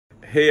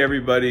Hey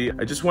everybody,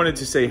 I just wanted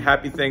to say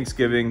happy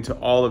Thanksgiving to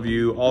all of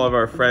you, all of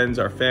our friends,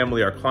 our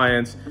family, our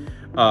clients.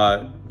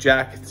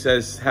 Jack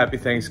says happy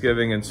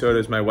Thanksgiving, and so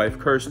does my wife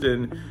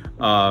Kirsten.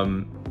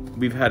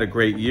 We've had a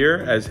great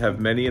year, as have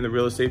many in the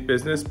real estate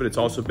business, but it's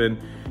also been,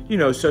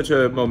 such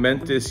a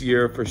momentous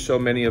year for so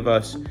many of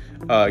us,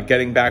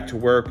 getting back to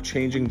work,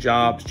 changing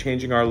jobs,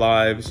 changing our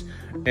lives,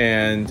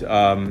 and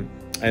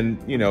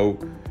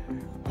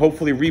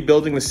hopefully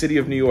rebuilding the city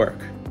of New York.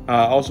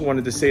 I also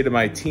wanted to say to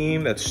my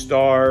team, that's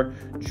Star,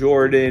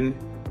 Jordan,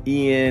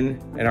 Ian,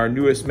 and our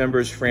newest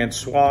members,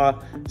 Francois,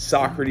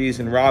 Socrates,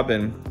 and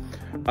Robin,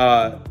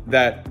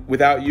 that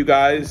without you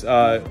guys,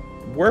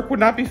 work would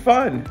not be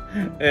fun.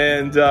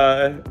 And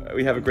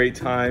we have a great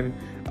time.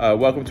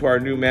 Welcome to our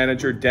new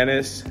manager,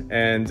 Dennis,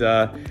 and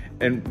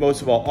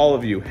most of all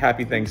of you,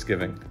 happy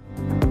Thanksgiving.